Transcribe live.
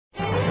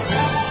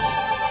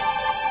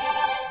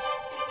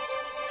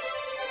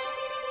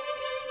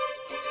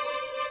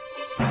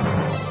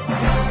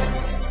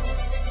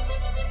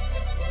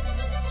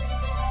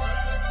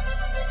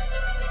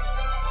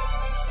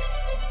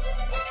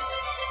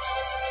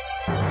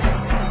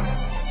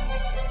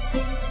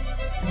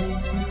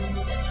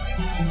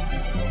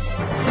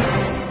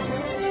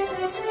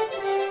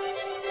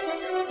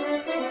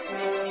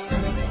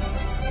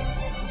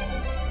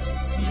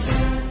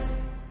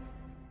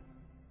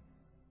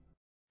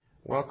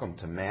Welcome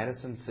to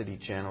Madison City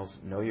Channel's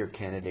Know Your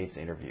Candidates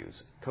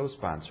interviews,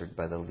 co-sponsored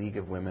by the League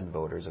of Women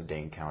Voters of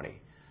Dane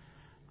County.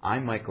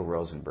 I'm Michael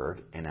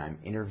Rosenberg, and I'm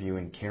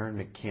interviewing Karen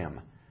McKim,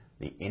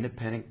 the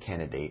independent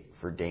candidate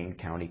for Dane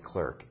County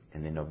Clerk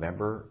in the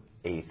November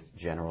 8th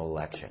general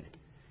election.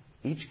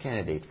 Each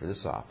candidate for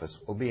this office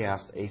will be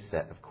asked a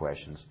set of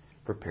questions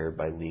prepared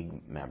by League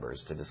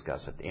members to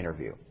discuss at the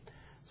interview.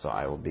 So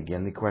I will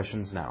begin the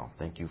questions now.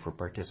 Thank you for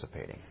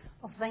participating.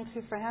 Well, thank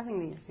you for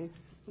having these.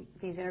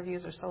 These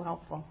interviews are so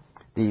helpful.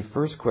 The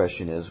first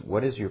question is,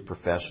 what is your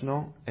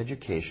professional,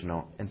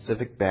 educational, and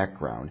civic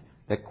background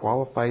that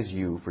qualifies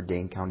you for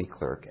Dane County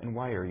Clerk, and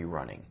why are you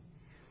running?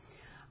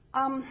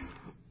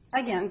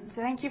 Again,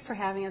 thank you for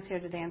having us here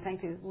today, and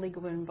thank you to the League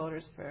of Women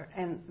Voters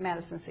and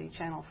Madison City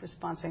Channel for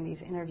sponsoring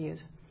these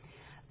interviews.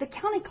 The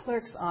County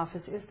Clerk's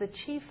office is the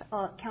Chief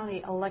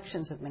County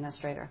Elections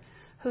Administrator,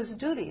 whose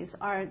duties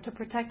are to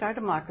protect our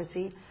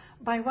democracy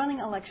by running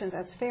elections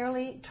as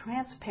fairly,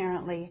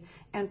 transparently,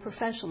 and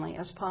professionally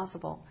as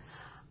possible.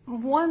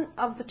 One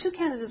of the two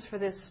candidates for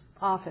this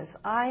office,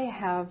 I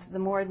have the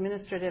more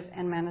administrative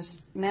and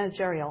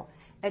managerial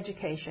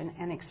education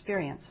and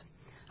experience.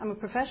 I'm a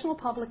professional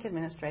public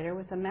administrator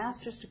with a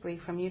master's degree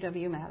from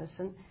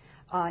UW-Madison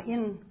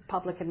in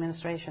public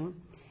administration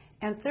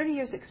and 30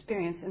 years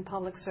experience in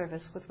public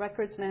service with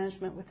records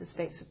management with the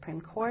State Supreme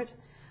Court,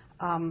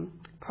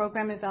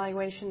 program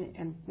evaluation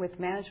and with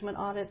management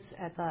audits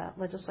at the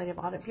Legislative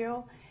Audit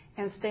Bureau,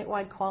 and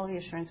statewide quality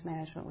assurance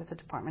management with the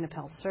Department of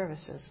Health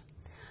Services.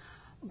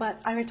 But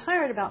I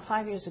retired about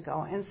 5 years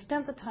ago and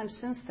spent the time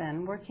since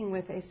then working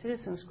with a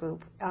citizens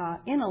group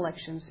in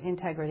elections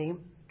integrity,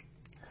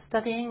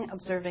 studying,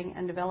 observing,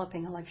 and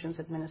developing elections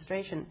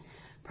administration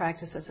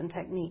practices and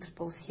techniques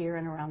both here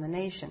and around the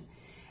nation.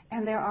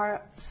 And there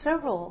are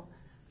several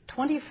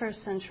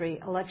 21st century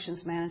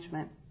elections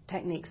management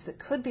techniques that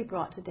could be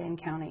brought to Dane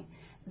County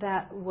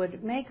that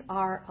would make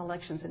our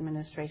elections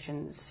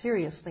administration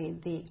seriously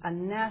a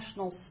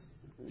national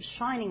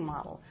shining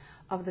model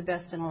of the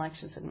best in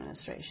elections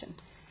administration.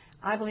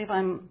 I believe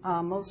I'm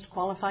most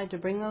qualified to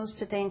bring those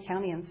to Dane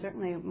County, and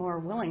certainly more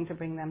willing to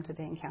bring them to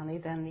Dane County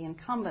than the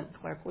incumbent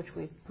clerk,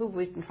 who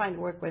we've been trying to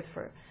work with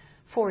for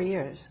 4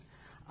 years.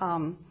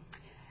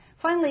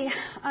 Finally,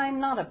 I'm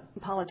not a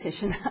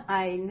politician.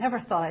 I never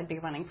thought I'd be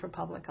running for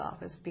public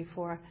office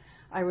before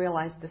I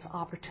realized this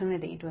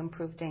opportunity to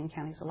improve Dane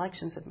County's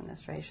elections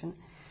administration.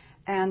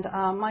 And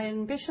my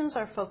ambitions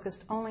are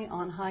focused only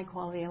on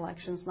high-quality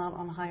elections, not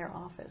on higher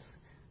office.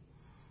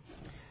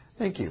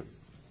 Thank you.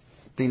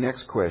 The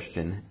next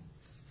question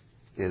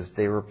is,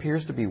 there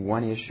appears to be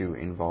one issue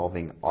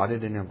involving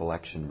auditing of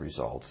election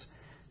results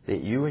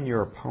that you and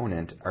your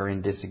opponent are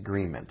in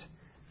disagreement.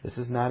 This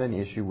is not an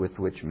issue with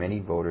which many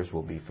voters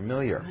will be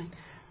familiar. Right.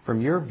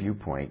 From your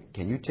viewpoint,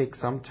 can you take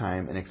some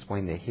time and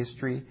explain the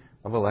history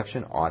of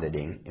election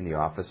auditing in the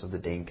office of the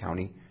Dane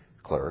County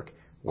Clerk,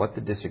 what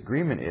the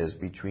disagreement is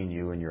between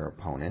you and your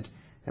opponent,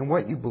 and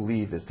what you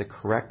believe is the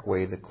correct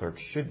way the clerk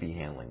should be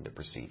handling the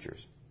procedures?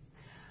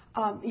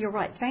 You're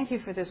right. Thank you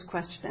for this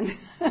question.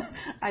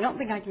 I don't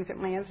think I can fit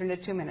my answer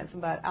into 2 minutes,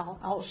 but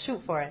I'll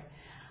shoot for it.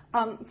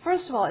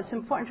 First of all, it's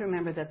important to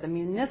remember that the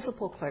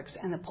municipal clerks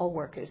and the poll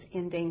workers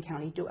in Dane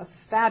County do a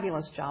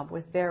fabulous job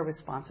with their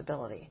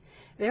responsibility.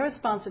 Their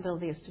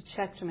responsibility is to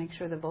check to make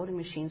sure the voting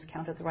machines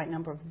counted the right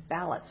number of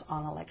ballots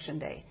on election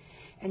day.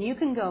 And you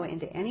can go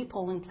into any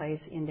polling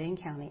place in Dane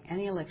County,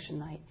 any election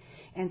night,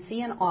 and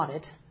see an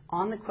audit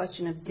on the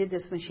question of did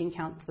this machine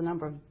count the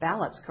number of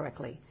ballots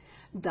correctly,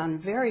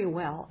 done very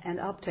well and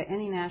up to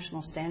any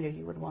national standard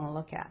you would want to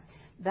look at.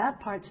 That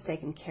part's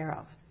taken care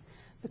of.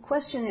 The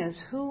question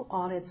is, who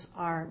audits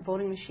our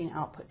voting machine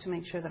output to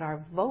make sure that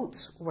our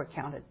votes were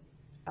counted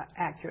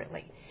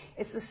accurately?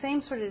 It's the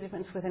same sort of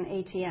difference with an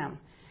ATM.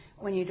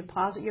 When you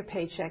deposit your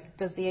paycheck,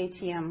 does the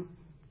ATM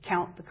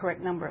count the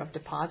correct number of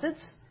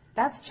deposits?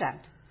 That's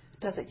checked.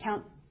 Does it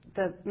count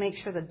make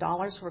sure the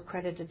dollars were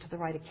credited to the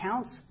right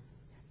accounts?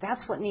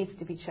 That's what needs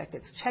to be checked.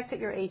 It's checked at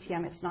your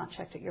ATM. It's not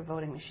checked at your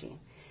voting machine.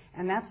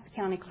 And that's the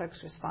county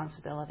clerk's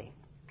responsibility.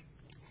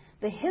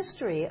 The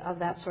history of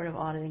that sort of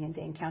auditing in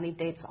Dane County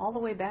dates all the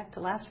way back to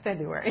last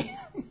February,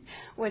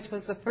 which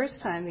was the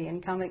first time the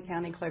incumbent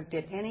county clerk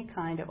did any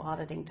kind of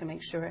auditing to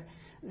make sure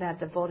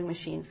that the voting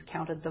machines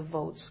counted the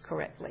votes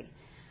correctly.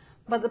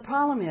 But the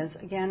problem is,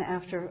 again,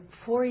 after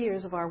 4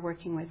 years of our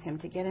working with him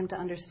to get him to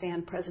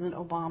understand President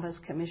Obama's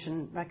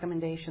commission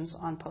recommendations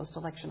on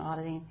post-election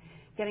auditing,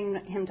 getting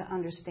him to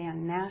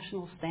understand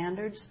national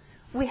standards,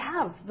 we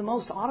have the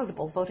most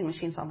auditable voting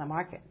machines on the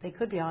market. They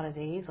could be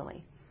audited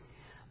easily.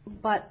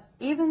 But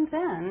even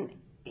then,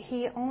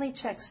 he only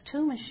checks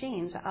 2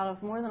 machines out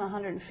of more than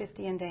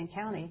 150 in Dane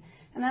County,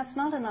 and that's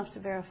not enough to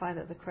verify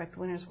that the correct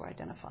winners were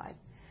identified.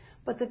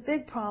 But the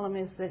big problem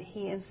is that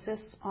he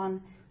insists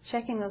on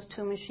checking those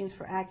 2 machines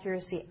for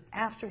accuracy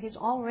after he's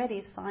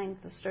already signed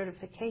the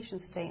certification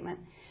statement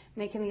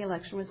making the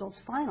election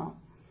results final.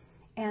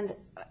 And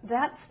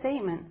that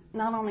statement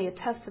not only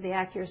attests to the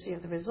accuracy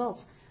of the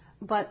results,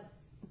 but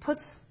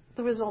puts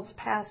the results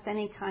past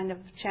any kind of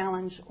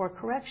challenge or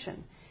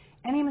correction.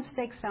 Any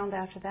mistakes found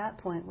after that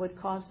point would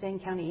cause Dane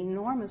County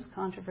enormous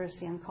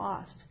controversy and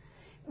cost.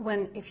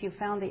 When, if you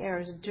found the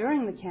errors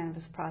during the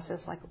canvass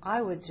process, like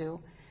I would do,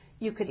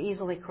 you could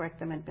easily correct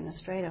them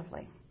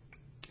administratively.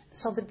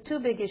 So the two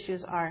big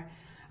issues are,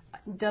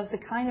 does the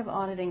kind of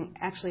auditing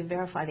actually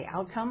verify the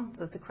outcome,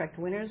 that the correct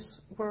winners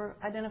were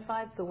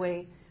identified, the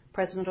way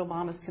President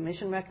Obama's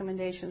commission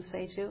recommendations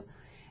say to?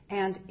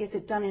 And is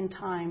it done in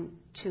time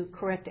to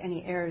correct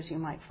any errors you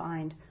might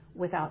find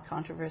without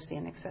controversy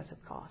and excessive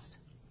cost?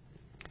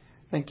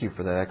 Thank you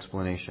for that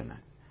explanation.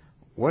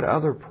 What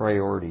other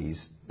priorities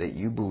that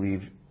you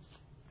believe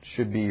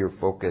should be your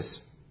focus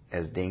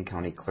as Dane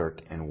County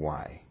Clerk, and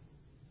why?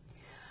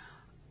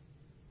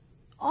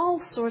 All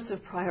sorts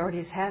of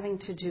priorities having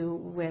to do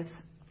with,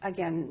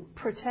 again,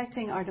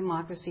 protecting our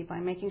democracy by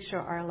making sure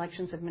our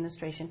elections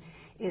administration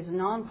is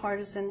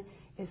nonpartisan,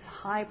 is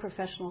high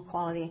professional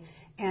quality,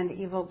 and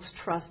evokes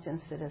trust in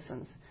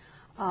citizens.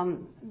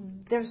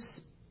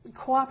 There's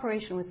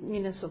cooperation with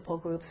municipal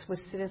groups, with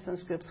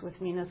citizens groups, with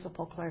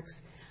municipal clerks.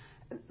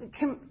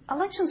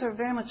 Elections are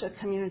very much a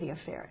community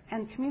affair,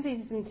 and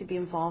communities need to be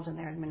involved in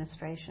their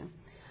administration.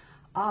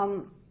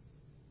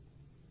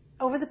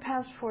 Over the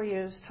past 4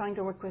 years, trying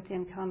to work with the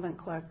incumbent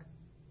clerk,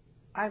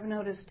 I've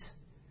noticed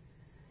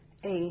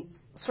a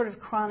sort of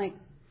chronic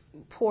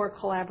poor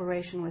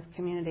collaboration with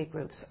community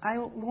groups. I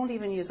won't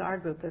even use our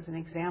group as an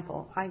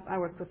example. I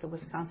work with the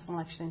Wisconsin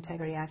Election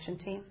Integrity Action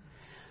Team.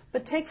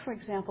 But take, for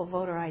example,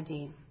 voter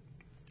ID.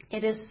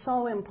 It is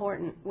so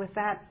important with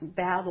that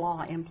bad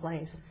law in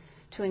place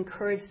to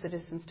encourage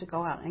citizens to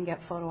go out and get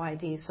photo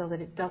ID so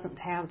that it doesn't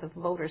have the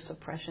voter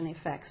suppression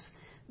effects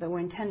that were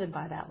intended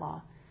by that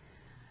law.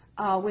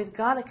 We've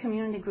got a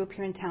community group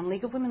here in town.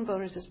 League of Women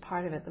Voters is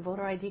part of it, the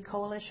Voter ID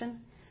Coalition,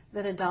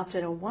 that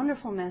adopted a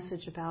wonderful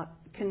message about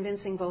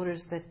convincing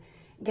voters that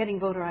getting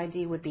voter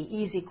ID would be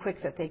easy,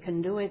 quick, that they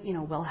can do it,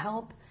 will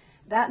help.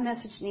 That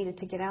message needed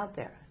to get out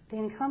there. The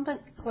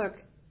incumbent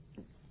clerk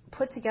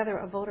put together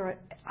a voter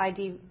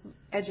ID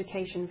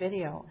education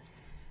video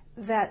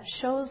that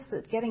shows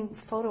that getting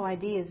photo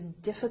ID is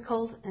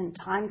difficult and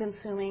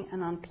time-consuming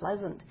and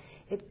unpleasant.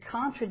 It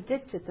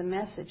contradicted the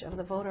message of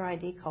the Voter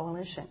ID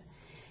Coalition.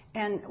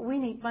 And we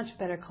need much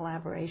better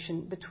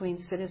collaboration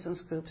between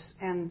citizens groups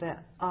and the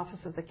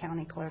Office of the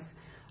County Clerk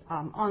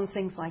on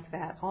things like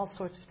that, all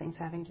sorts of things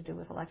having to do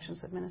with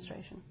elections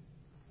administration.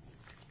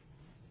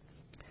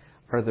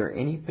 Are there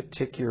any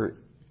particular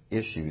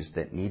issues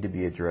that need to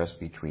be addressed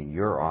between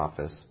your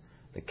office,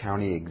 the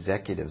county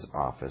executive's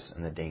office,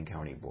 and the Dane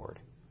County Board?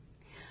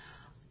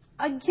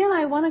 Again,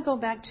 I want to go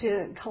back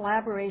to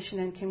collaboration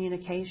and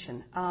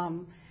communication.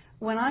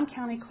 When I'm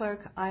county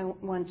clerk, I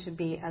want to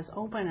be as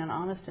open and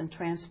honest and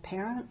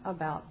transparent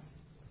about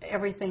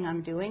everything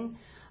I'm doing.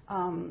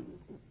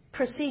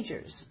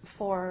 Procedures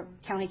for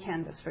county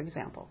canvass, for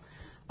example.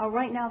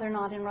 Right now, they're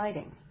not in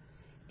writing.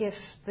 If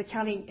the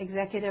county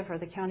executive or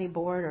the county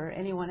board or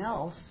anyone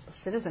else,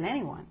 citizen,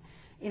 anyone,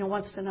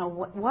 wants to know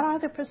what are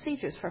the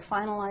procedures for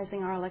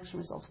finalizing our election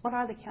results, what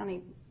are the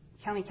county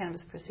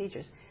canvass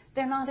procedures,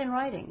 they're not in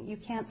writing. You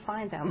can't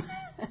find them.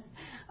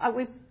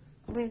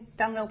 We've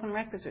done an open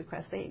records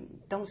request. They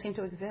don't seem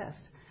to exist.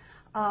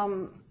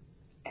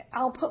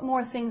 I'll put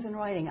more things in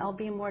writing. I'll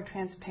be more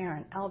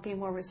transparent. I'll be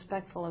more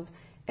respectful of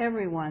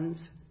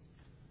everyone's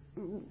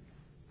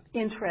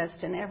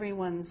interest and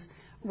everyone's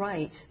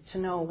right to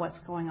know what's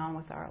going on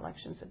with our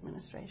elections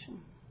administration.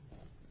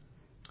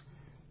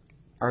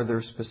 Are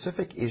there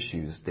specific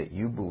issues that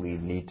you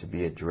believe need to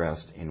be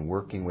addressed in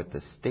working with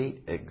the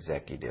state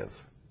executive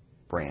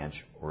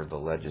branch or the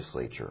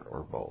legislature,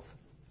 or both?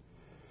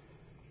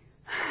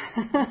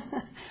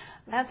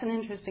 That's an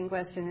interesting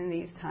question in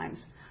these times.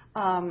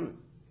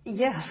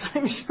 Yes,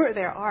 I'm sure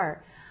there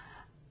are.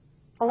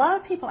 A lot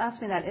of people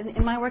ask me that.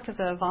 In my work as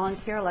a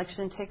volunteer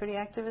election integrity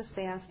activist,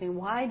 they ask me,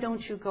 why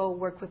don't you go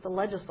work with the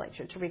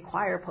legislature to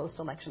require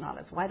post-election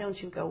audits? Why don't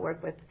you go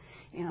work with,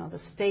 the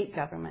state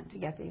government to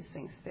get these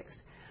things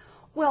fixed?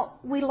 Well,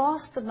 we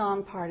lost the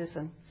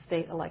nonpartisan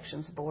state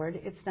elections board.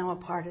 It's now a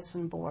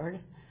partisan board.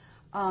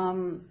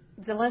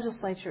 The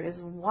legislature is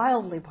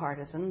wildly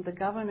partisan. The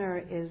governor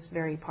is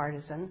very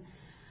partisan.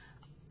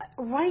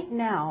 Right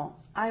now,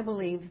 I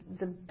believe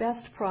the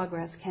best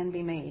progress can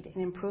be made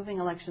in improving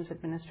elections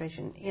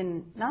administration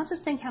in not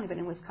just Dane County, but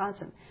in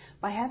Wisconsin,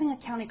 by having a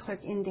county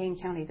clerk in Dane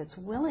County that's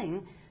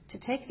willing to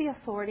take the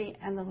authority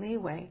and the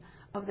leeway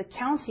of the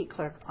county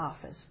clerk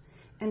office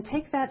and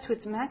take that to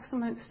its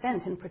maximum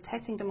extent in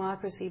protecting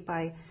democracy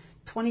by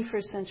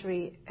 21st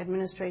century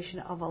administration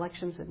of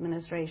elections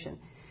administration,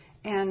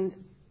 and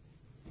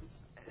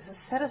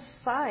set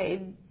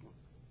aside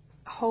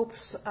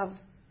hopes of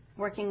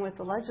working with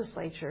the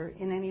legislature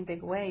in any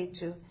big way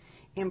to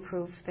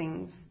improve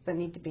things that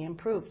need to be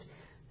improved.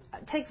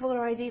 Take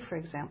voter ID, for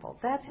example.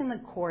 That's in the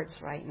courts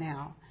right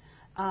now.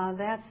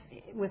 That's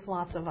with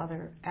lots of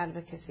other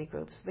advocacy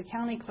groups. The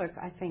county clerk,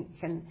 I think,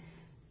 can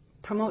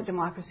promote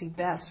democracy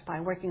best by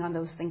working on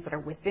those things that are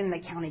within the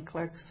county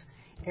clerk's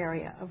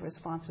area of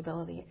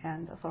responsibility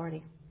and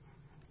authority.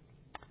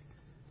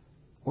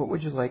 What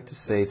would you like to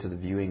say to the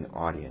viewing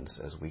audience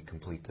as we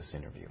complete this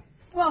interview?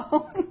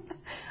 Well,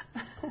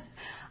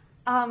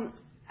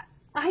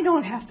 I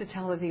don't have to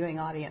tell the viewing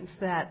audience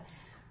that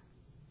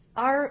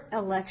our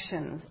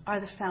elections are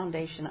the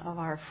foundation of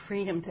our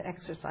freedom to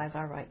exercise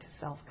our right to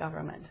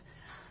self-government.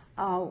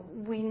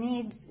 We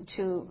need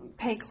to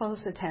pay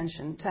close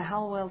attention to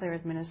how well they're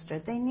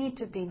administered. They need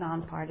to be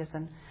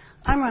nonpartisan.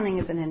 I'm running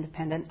as an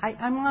independent.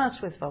 I'm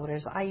honest with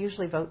voters. I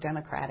usually vote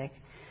Democratic,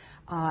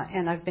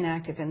 and I've been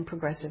active in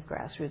progressive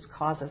grassroots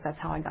causes. That's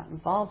how I got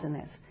involved in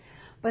this.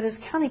 But as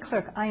county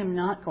clerk, I am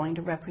not going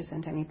to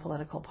represent any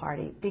political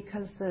party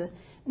because the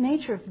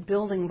nature of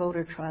building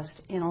voter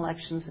trust in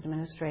elections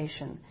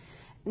administration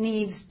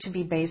needs to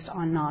be based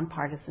on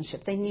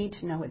nonpartisanship. They need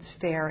to know it's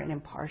fair and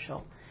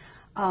impartial.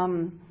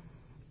 I'm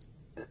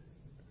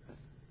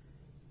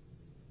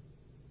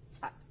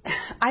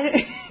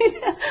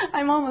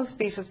almost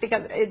speechless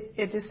because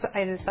it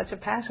is such a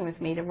passion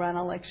with me to run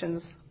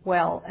elections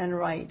well and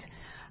right.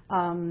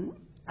 I'm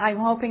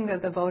hoping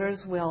that the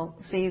voters will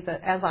see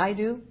that, as I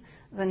do,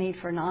 the need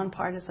for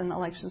nonpartisan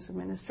elections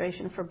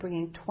administration, for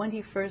bringing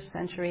 21st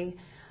century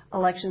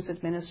elections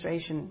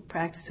administration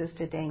practices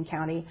to Dane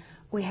County.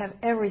 We have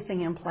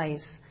everything in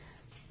place.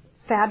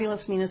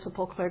 Fabulous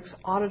municipal clerks,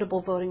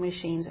 auditable voting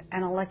machines,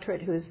 an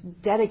electorate who is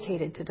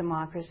dedicated to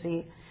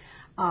democracy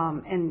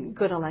and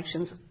good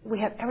elections. We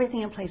have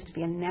everything in place to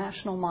be a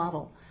national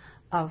model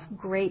of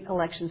great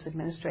elections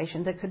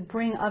administration that could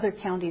bring other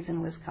counties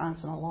in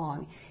Wisconsin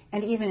along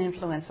and even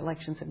influence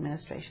elections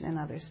administration in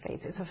other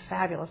states. It's a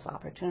fabulous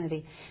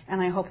opportunity, and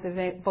I hope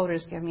the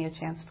voters give me a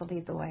chance to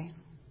lead the way.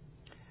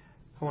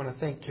 I want to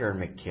thank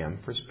Karen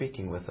McKim for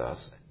speaking with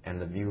us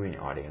and the viewing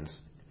audience,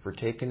 for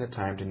taking the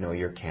time to know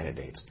your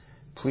candidates.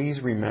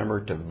 Please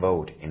remember to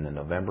vote in the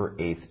November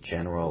 8th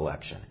general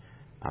election.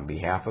 On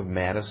behalf of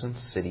Madison's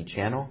City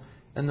Channel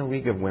and the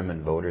League of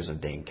Women Voters of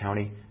Dane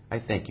County, I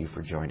thank you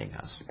for joining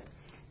us.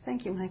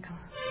 Thank you, Michael.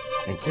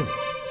 Thank you.